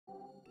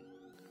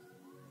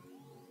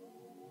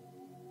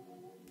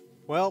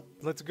Well,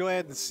 let's go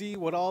ahead and see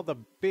what all the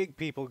big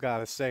people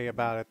gotta say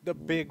about it. The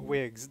big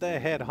wigs, the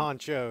head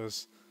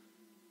honchos.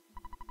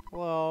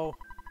 Hello.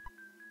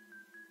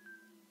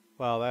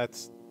 Well,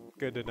 that's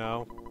good to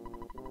know.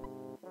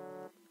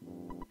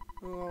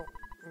 Well,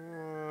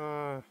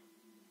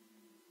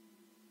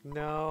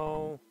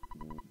 no.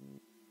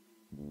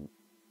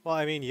 Well,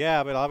 I mean,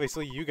 yeah, but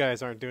obviously you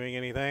guys aren't doing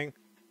anything.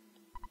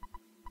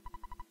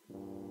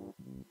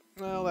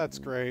 Well, that's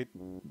great.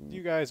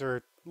 You guys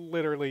are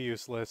literally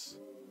useless.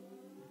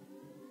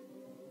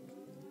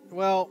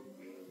 Well,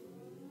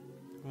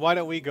 why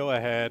don't we go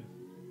ahead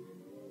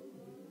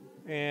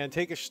and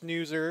take a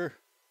snoozer,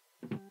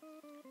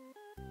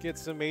 get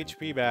some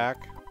HP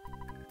back.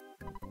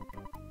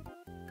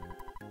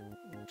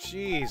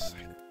 Jeez,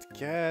 I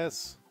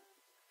guess.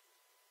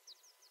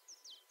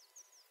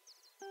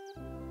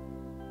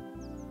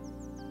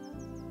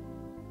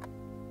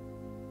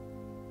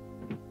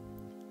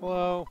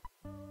 Hello?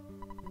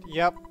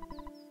 Yep.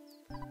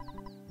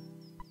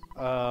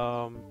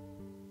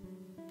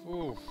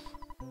 Oof.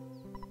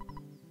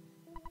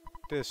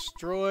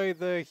 Destroy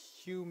the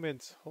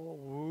humans.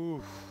 Oh,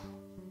 oof.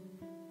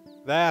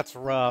 That's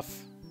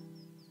rough.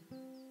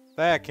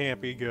 That can't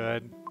be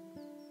good.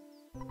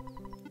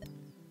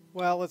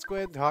 Well, let's go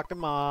ahead and talk to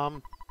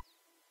Mom.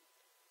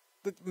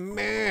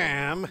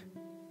 Ma'am?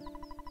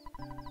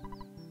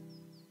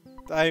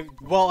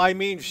 Well, I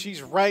mean,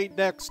 she's right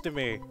next to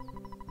me.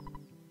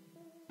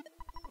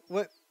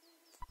 What?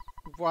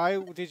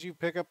 Why did you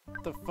pick up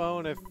the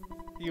phone if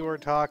you were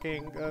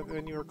talking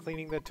when you were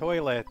cleaning the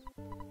toilet?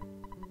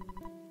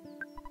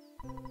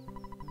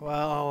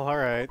 Well,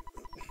 alright.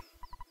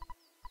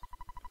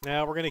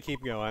 Now we're gonna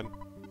keep going.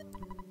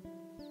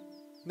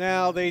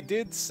 Now, they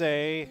did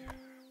say,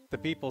 the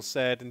people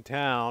said in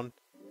town,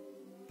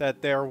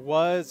 that there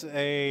was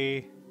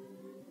a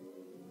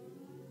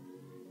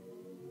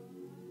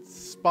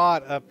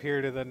spot up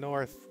here to the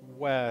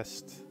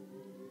northwest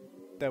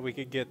that we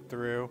could get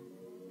through.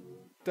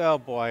 Oh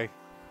boy.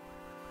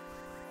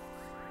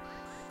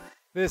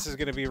 This is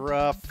gonna be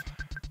rough.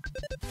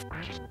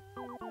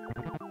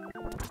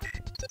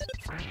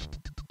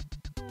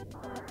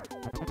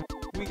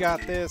 We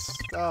got this.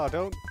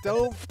 Oh,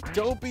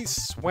 don't be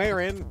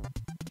swearing.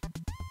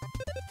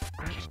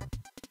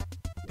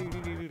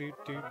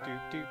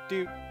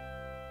 Do.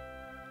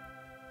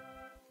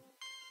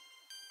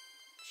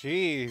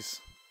 Jeez.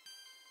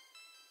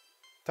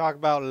 Talk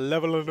about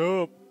leveling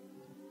up.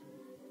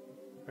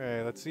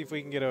 Alright, let's see if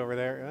we can get over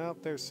there. Oh,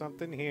 there's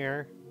something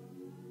here.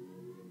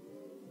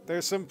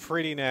 There's some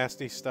pretty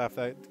nasty stuff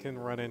that can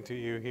run into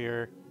you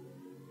here.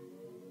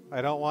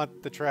 I don't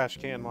want the trash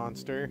can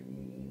monster.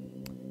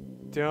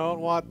 Don't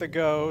want the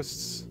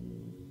ghosts.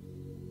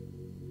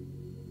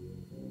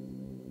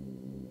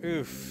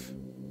 Oof.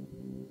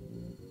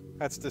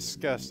 That's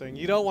disgusting.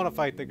 You don't want to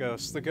fight the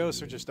ghosts. The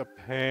ghosts are just a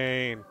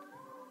pain.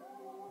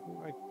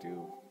 Ooh,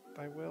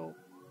 I will.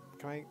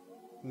 Can I?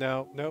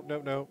 No,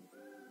 nope.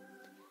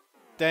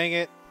 Dang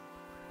it.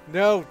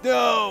 No.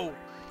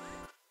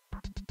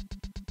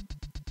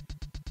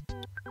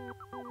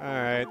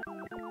 Alright.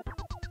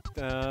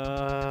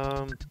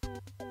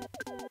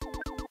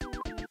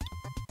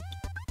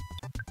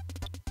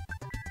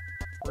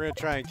 We're gonna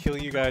try and kill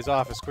you guys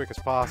off as quick as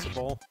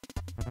possible.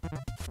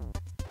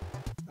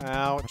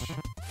 Ouch.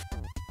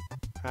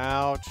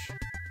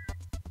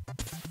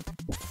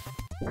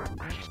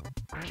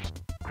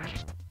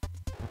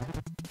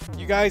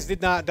 You guys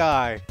did not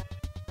die.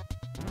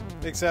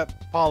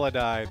 Except Paula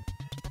died.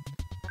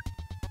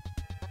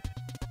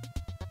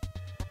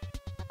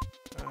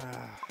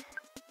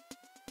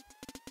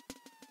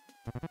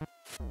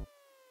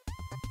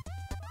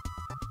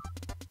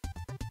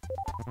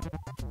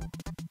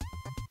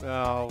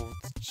 Oh,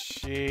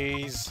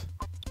 jeez.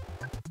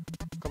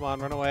 Come on,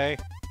 run away.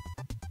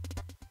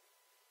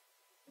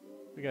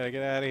 We gotta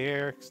get out of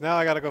here. 'Cause now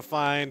I gotta go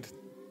find...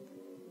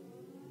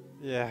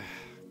 Yeah.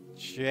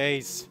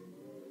 Jeez.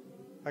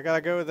 I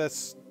gotta go with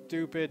this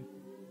stupid...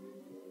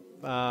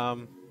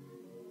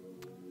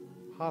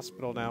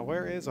 hospital now.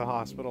 Where is a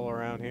hospital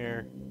around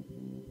here?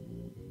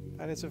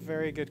 That is a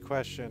very good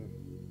question.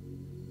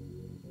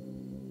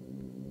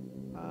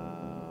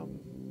 Oh,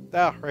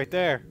 right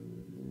there.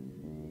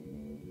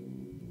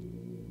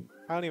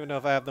 I don't even know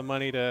if I have the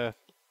money to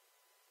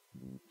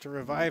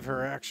revive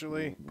her,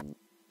 actually.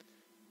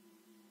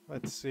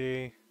 Let's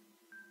see.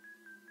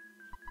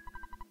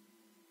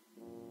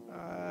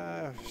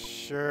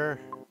 Sure.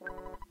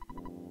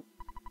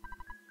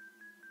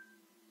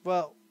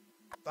 Well,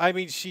 I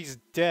mean, she's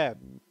dead.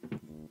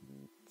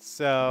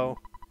 So...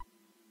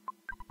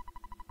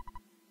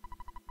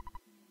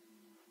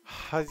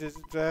 guess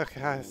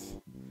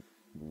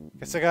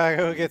I gotta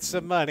go get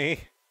some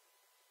money.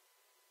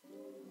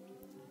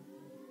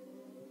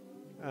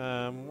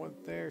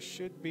 There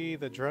should be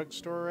the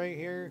drugstore right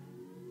here.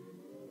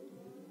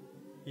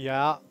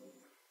 Yeah.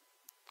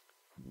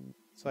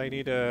 So I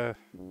need to...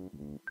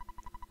 Well,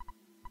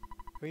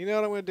 you know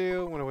what I'm gonna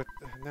do? I'm gonna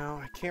no,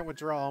 I can't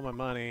withdraw all my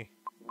money.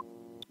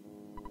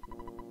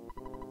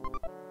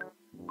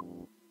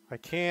 I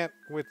can't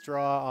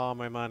withdraw all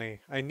my money.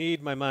 I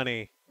need my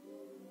money.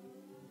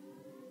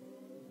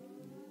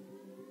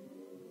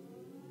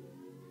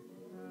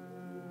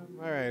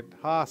 Alright,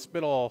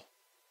 hospital.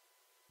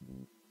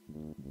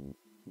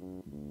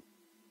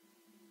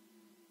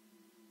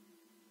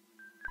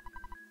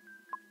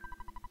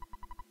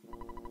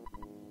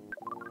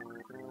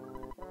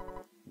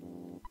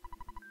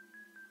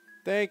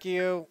 Thank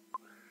you.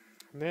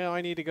 Now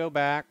I need to go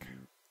back.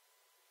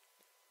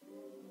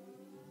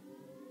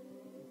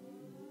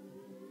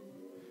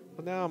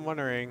 Well, now I'm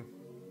wondering.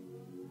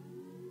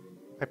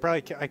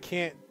 I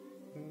can't.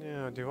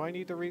 No, do I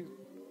need to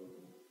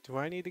do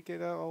I need to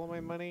get out all of my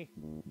money?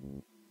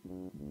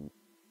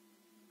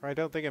 Or I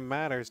don't think it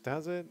matters,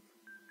 does it?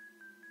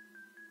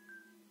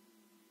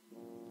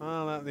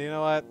 Oh, you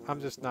know what? I'm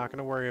just not going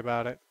to worry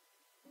about it.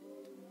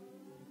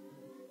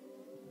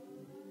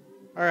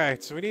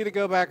 Alright, so we need to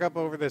go back up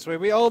over this way.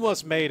 We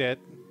almost made it.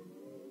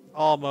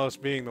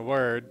 Almost being the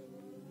word.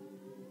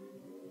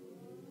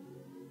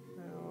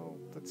 Now,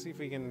 let's see if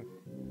we can...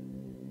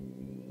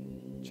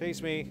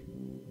 Chase me.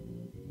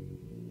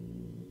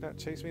 No,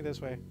 chase me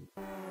this way.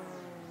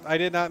 I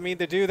did not mean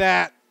to do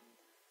that!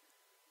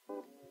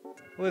 Well,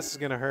 this is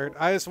gonna hurt.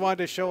 I just wanted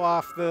to show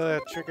off the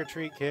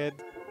trick-or-treat kid.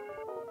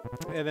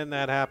 And then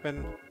that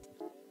happened.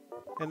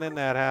 And then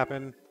that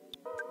happened.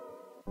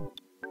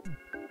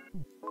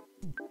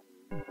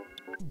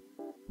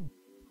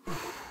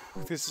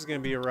 This is gonna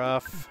be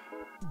rough.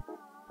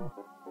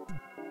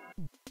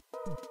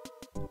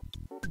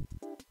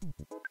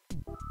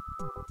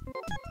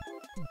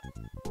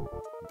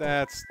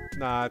 That's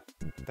not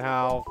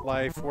how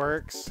life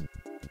works.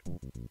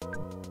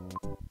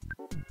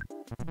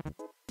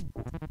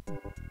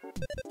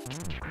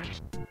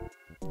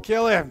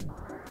 Kill him!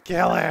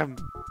 Kill him!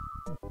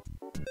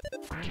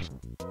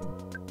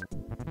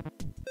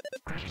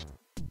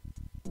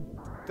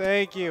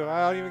 Thank you.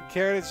 I don't even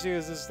care to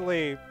choose to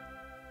sleep.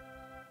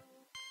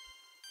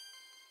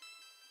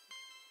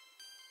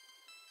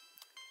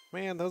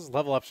 Man, those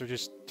level ups are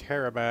just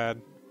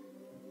terrible.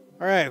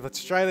 Alright,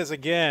 let's try this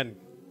again.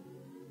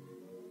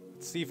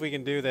 Let's see if we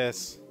can do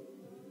this.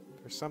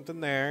 There's something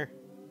there.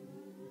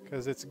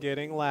 Because it's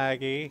getting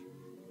laggy.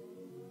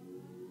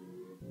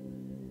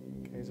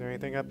 Okay, is there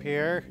anything up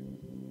here?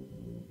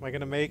 Am I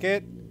gonna make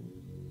it?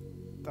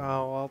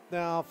 Oh, well, no,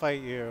 I'll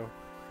fight you.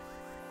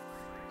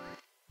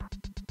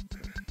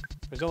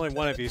 There's only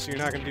one of you, so you're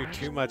not gonna do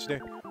too much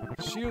damage.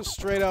 She'll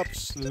straight up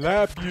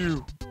slap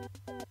you.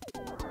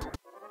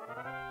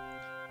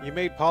 You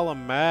made Paula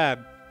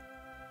mad.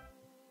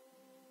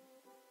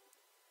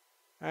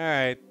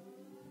 Alright.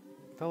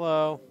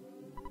 Hello.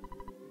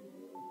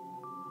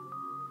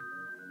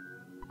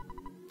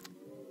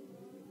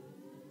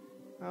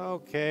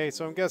 Okay,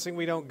 so I'm guessing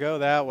we don't go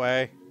that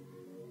way.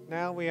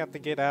 Now we have to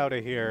get out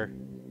of here.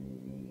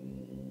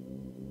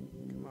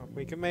 Come on,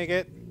 we can make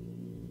it.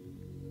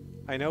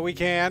 I know we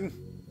can.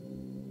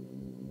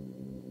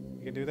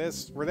 We can do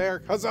this. We're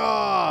there.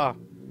 Huzzah!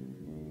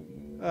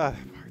 That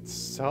part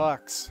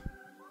sucks.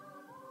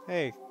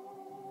 Hey,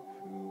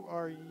 who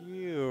are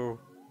you?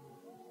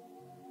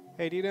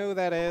 Hey, do you know who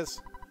that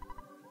is?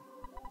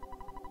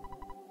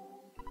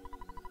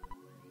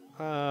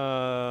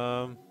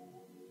 I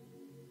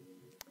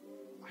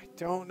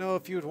don't know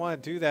if you would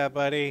want to do that,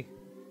 buddy.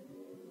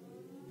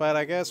 But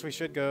I guess we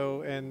should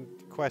go and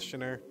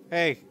question her.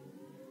 Hey,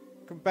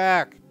 come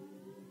back.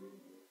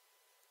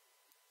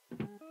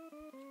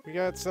 We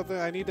got something.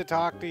 I need to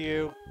talk to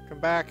you. Come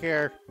back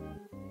here.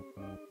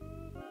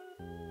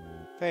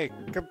 Hey,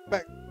 come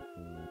back.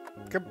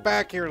 Come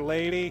back here,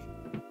 lady.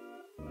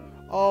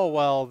 Oh,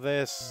 well,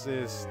 this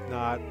is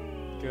not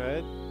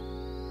good.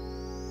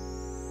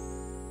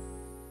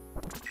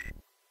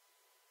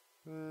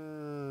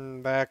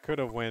 That could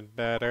have went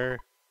better.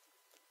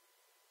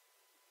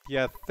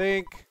 You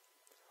think?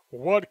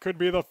 What could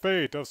be the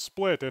fate of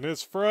Split and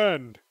his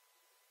friend?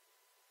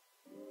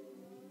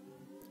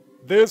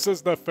 This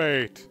is the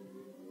fate.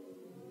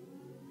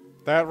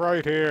 That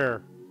right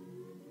here.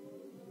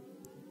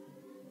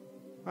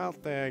 Well,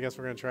 I guess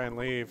we're gonna try and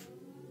leave.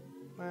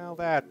 Well,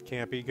 that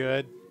can't be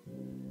good.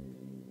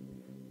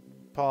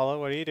 Paula,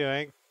 what are you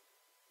doing?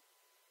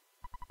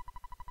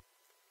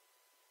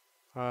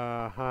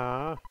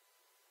 Uh-huh.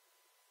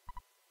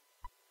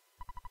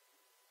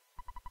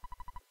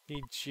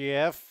 Hey,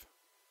 Jeff.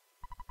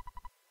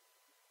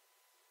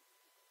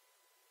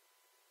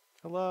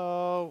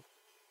 Hello.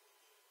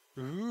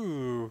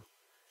 Ooh.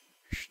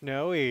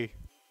 Snowy.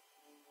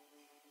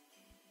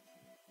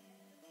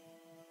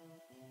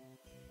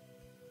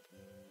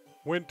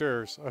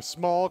 Winters, a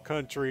small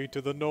country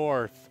to the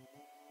north.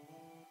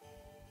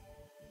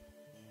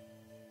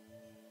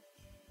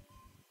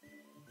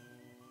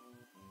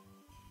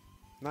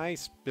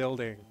 Nice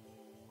building.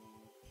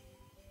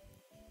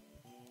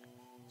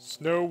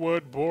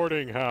 Snowwood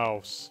boarding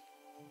house.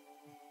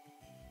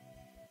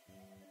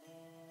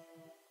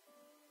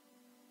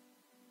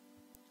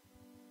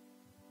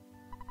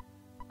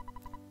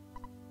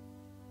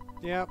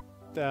 Yep.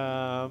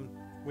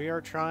 We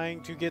are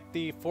trying to get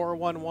the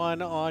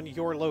 411 on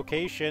your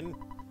location.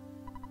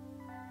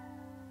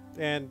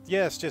 And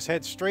yes, just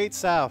head straight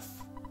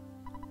south.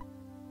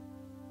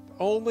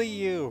 Only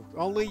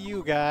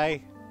you,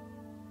 guy.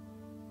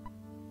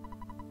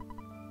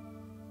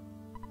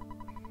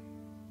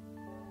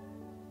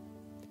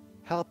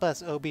 Help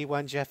us,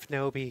 Obi-Wan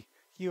Jeffnobi.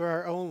 You are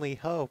our only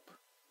hope.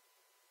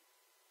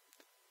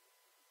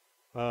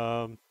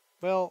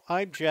 Well,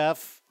 I'm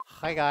Jeff.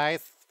 Hi,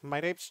 guys. My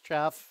name's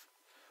Jeff.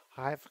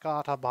 I've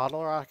got a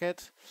bottle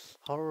rocket,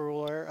 a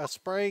ruler, a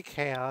spray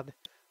can,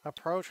 a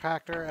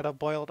protractor, and a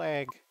boiled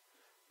egg.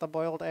 The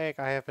boiled egg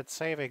I have been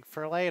saving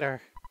for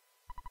later.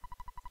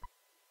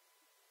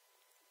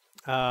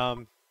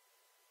 Nothing,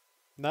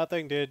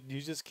 dude. You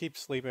just keep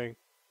sleeping.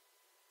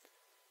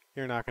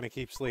 You're not gonna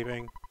keep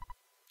sleeping.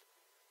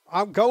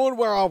 I'm going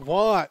where I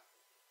want!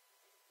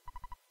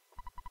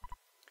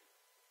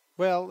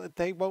 Well,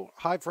 they won't.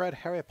 I've read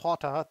Harry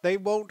Potter. They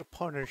won't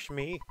punish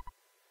me.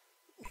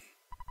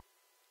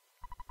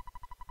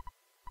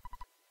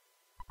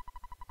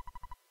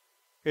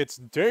 It's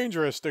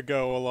dangerous to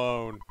go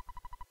alone.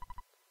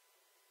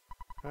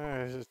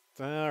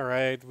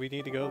 Alright, we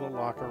need to go to the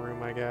locker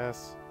room, I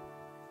guess.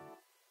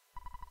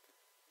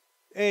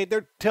 Hey,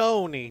 they're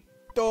Tony!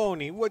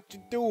 Tony, what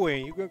you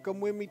doing? You gonna come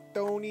with me,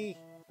 Tony?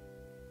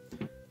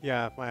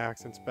 Yeah, my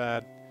accent's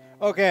bad.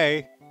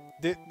 Okay.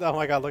 Oh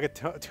my god, look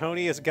at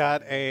Tony has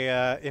got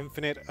a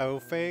infinite O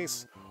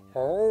face.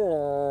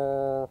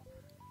 Oh.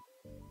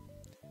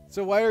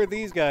 So why are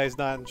these guys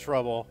not in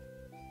trouble?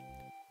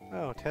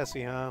 Oh,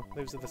 Tessie, huh?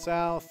 Lives to the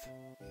south.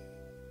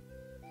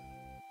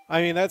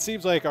 I mean, that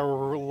seems like a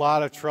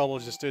lot of trouble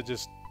just to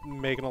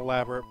make an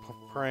elaborate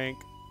prank.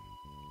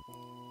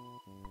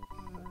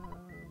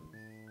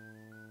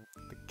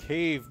 The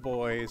Cave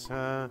Boys,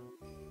 huh?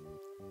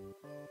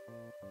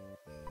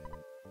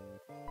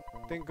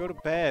 Then go to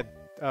bed.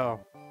 Oh.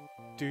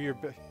 Do your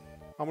bed.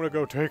 I'm gonna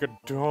go take a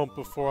dump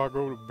before I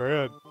go to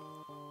bed.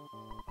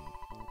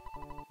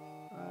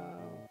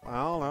 I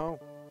don't know.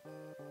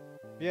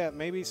 Yeah,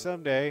 maybe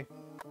someday.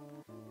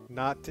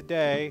 Not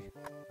today.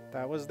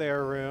 That was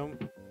their room.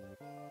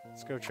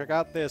 Let's go check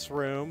out this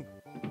room.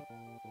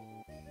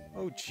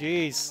 Oh,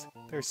 jeez.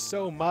 There's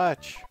so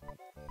much.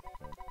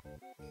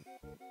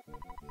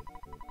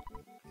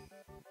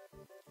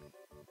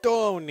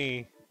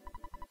 Tony!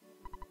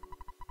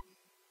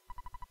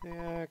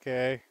 Yeah,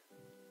 okay.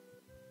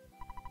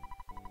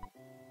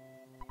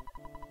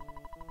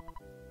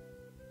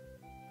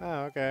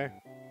 Oh, okay.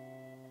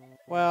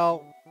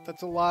 Well,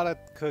 that's a lot of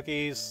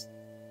cookies.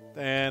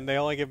 And they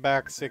only give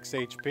back 6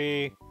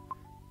 HP.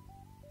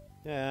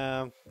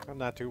 Yeah, I'm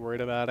not too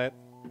worried about it.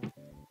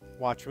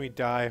 Watch me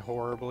die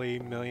horribly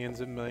millions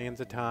and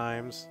millions of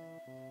times.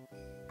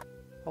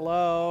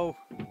 Hello?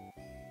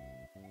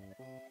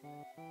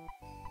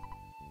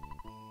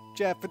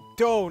 Jeff and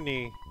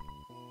Tony!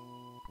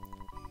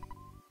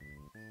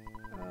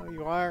 Oh,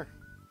 you are?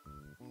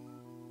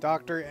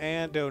 Dr.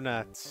 and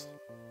Donuts.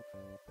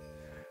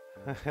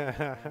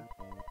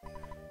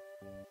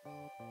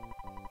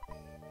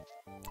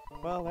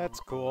 Well, that's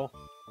cool.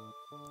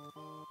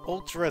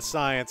 Ultra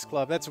Science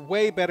Club. That's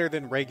way better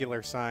than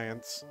regular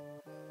science.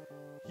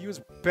 He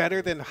was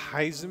better than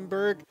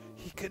Heisenberg.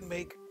 He could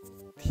make,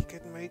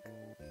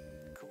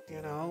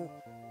 you know,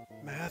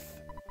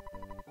 math.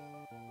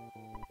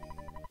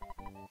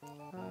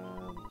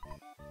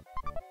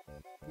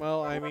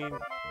 Well, I mean,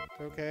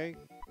 okay.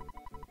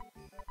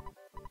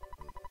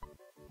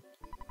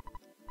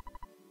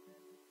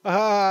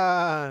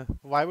 Ah!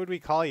 Why would we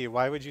call you?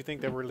 Why would you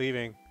think that we're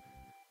leaving?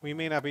 We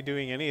may not be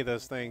doing any of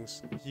those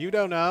things. You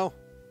don't know.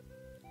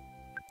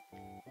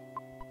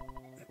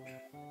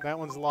 That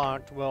one's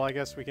locked. Well, I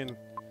guess we can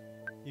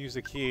use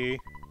a key.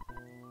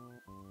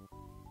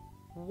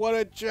 What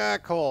a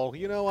jackhole.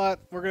 You know what?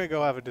 We're gonna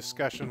go have a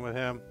discussion with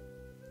him.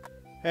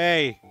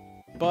 Hey,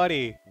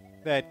 buddy.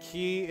 That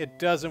key, it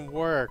doesn't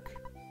work.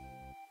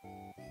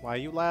 Why are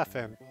you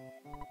laughing?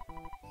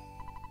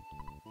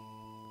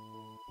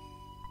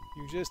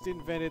 You just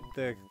invented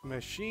the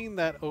machine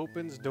that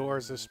opens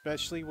doors,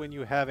 especially when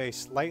you have a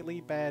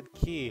slightly bad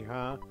key,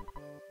 huh?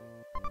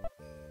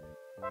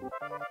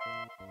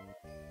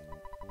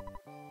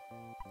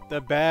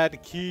 The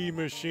bad key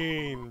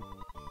machine.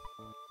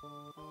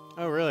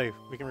 Oh, really?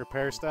 We can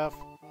repair stuff?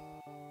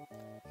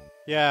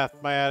 Yeah,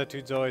 my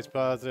attitude's always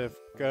positive.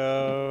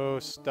 Go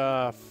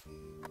stuff.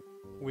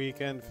 We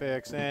can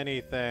fix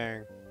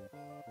anything.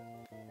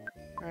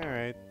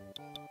 Alright.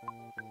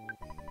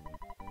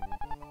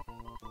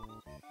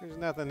 There's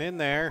nothing in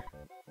there.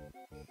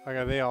 Like,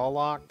 are they all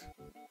locked?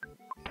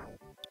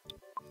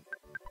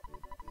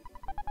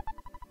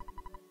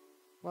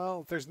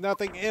 Well, if there's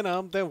nothing in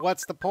them, then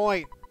what's the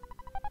point?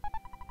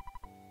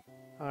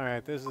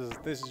 Alright, this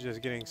is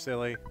just getting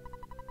silly.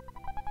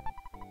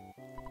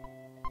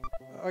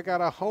 I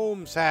got a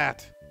Holmes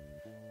hat.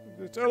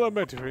 It's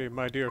elementary,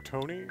 my dear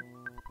Tony.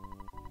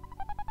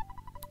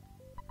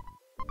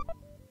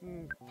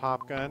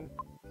 Pop gun.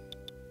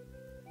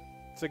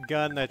 It's a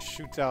gun that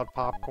shoots out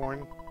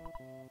popcorn.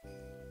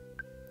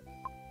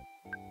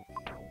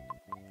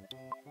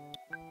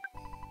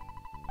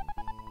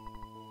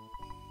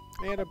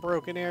 And a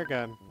broken air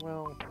gun.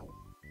 Well,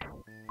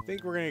 I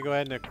think we're gonna go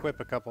ahead and equip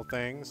a couple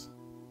things.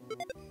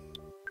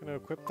 Gonna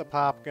equip the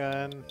pop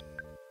gun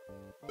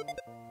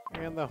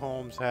and the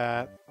Holmes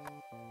hat.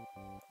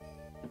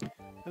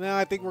 And now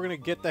I think we're gonna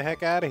get the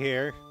heck out of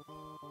here.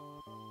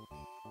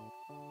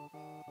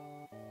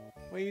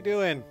 What are you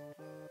doing?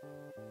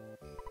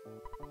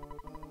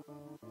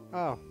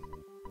 Oh.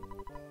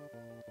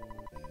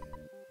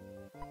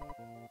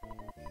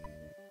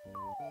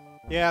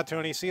 Yeah,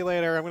 Tony, see you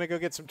later. I'm gonna go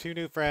get some 2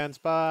 new friends.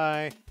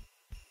 Bye.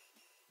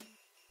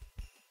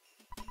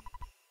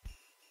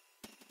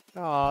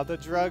 Aw, the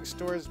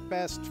drugstore's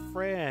best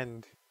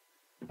friend.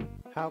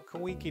 How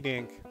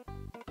coinky-dink.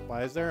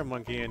 Why is there a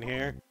monkey in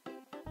here?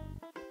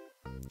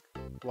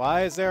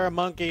 Why is there a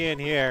monkey in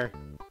here?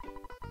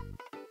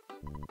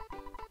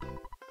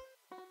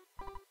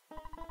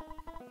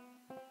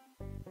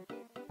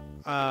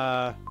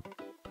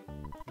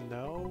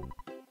 No?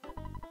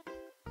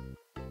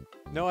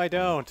 No, I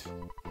don't.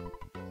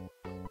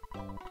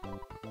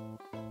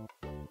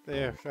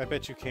 There, I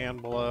bet you can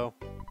below.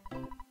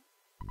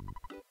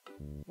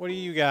 What do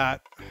you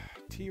got?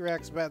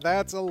 T-Rex bat.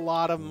 That's a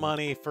lot of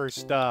money for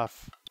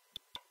stuff.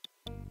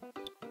 I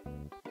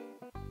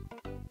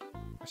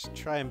should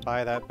try and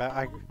buy that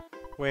back.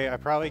 Wait, I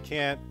probably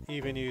can't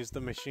even use the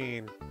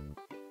machine.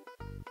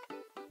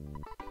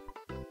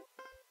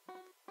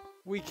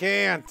 We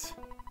can't!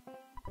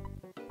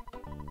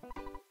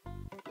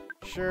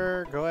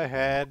 Sure, go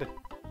ahead.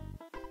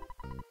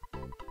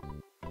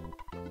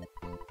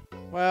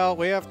 Well,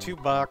 we have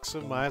 $2,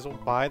 so might as well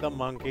buy the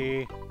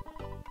monkey.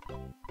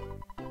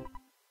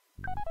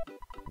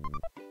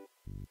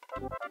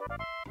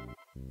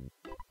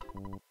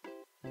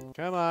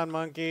 Come on,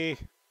 monkey.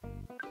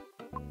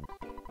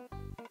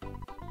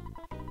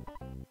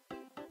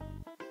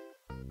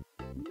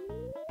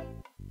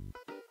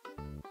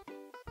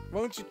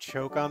 Won't you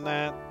choke on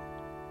that?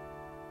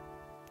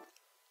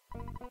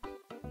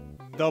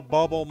 The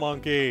bubble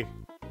monkey.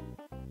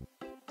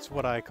 That's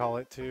what I call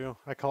it too.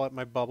 I call it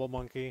my bubble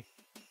monkey.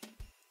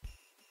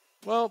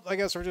 Well, I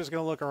guess we're just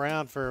gonna look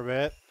around for a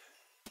bit.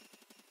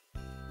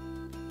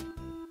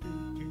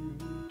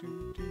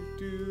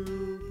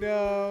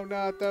 No,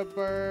 not the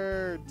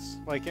birds.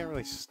 Well, I can't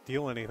really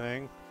steal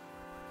anything.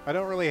 I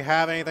don't really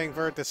have anything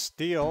for it to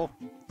steal.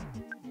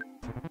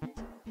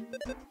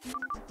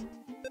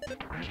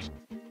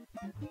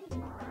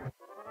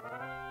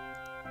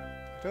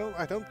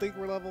 I don't think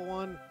we're level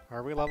 1.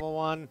 Are we level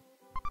 1?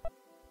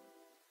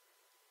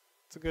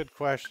 It's a good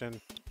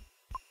question.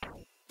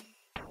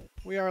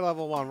 We are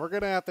level 1. We're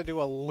gonna have to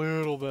do a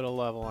little bit of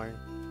leveling.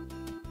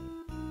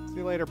 See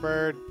you later,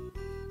 bird.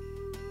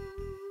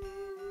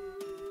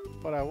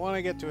 But I want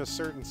to get to a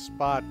certain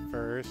spot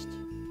first.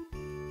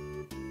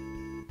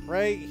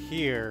 Right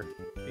here.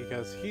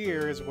 Because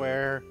here is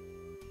where,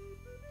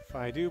 if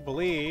I do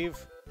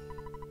believe,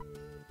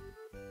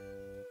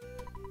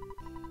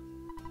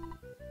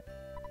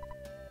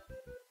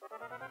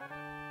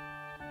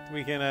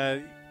 we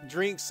can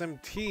drink some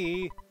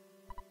tea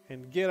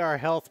and get our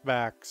health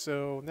back.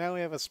 So now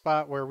we have a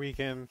spot where we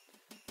can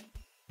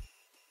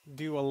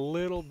do a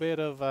little bit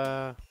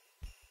of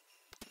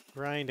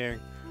grinding,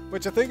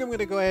 which I think I'm going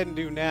to go ahead and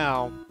do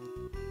now.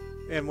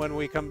 And when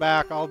we come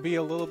back, I'll be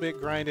a little bit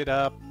grinded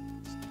up.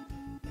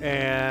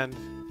 And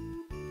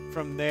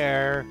from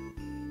there,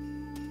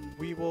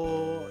 we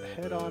will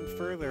head on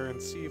further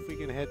and see if we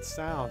can head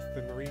south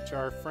and reach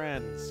our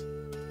friends.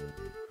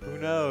 Who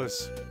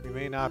knows? We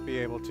may not be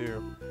able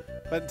to.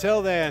 But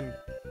until then,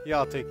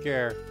 y'all take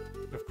care.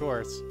 Of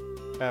course,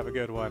 have a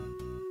good one.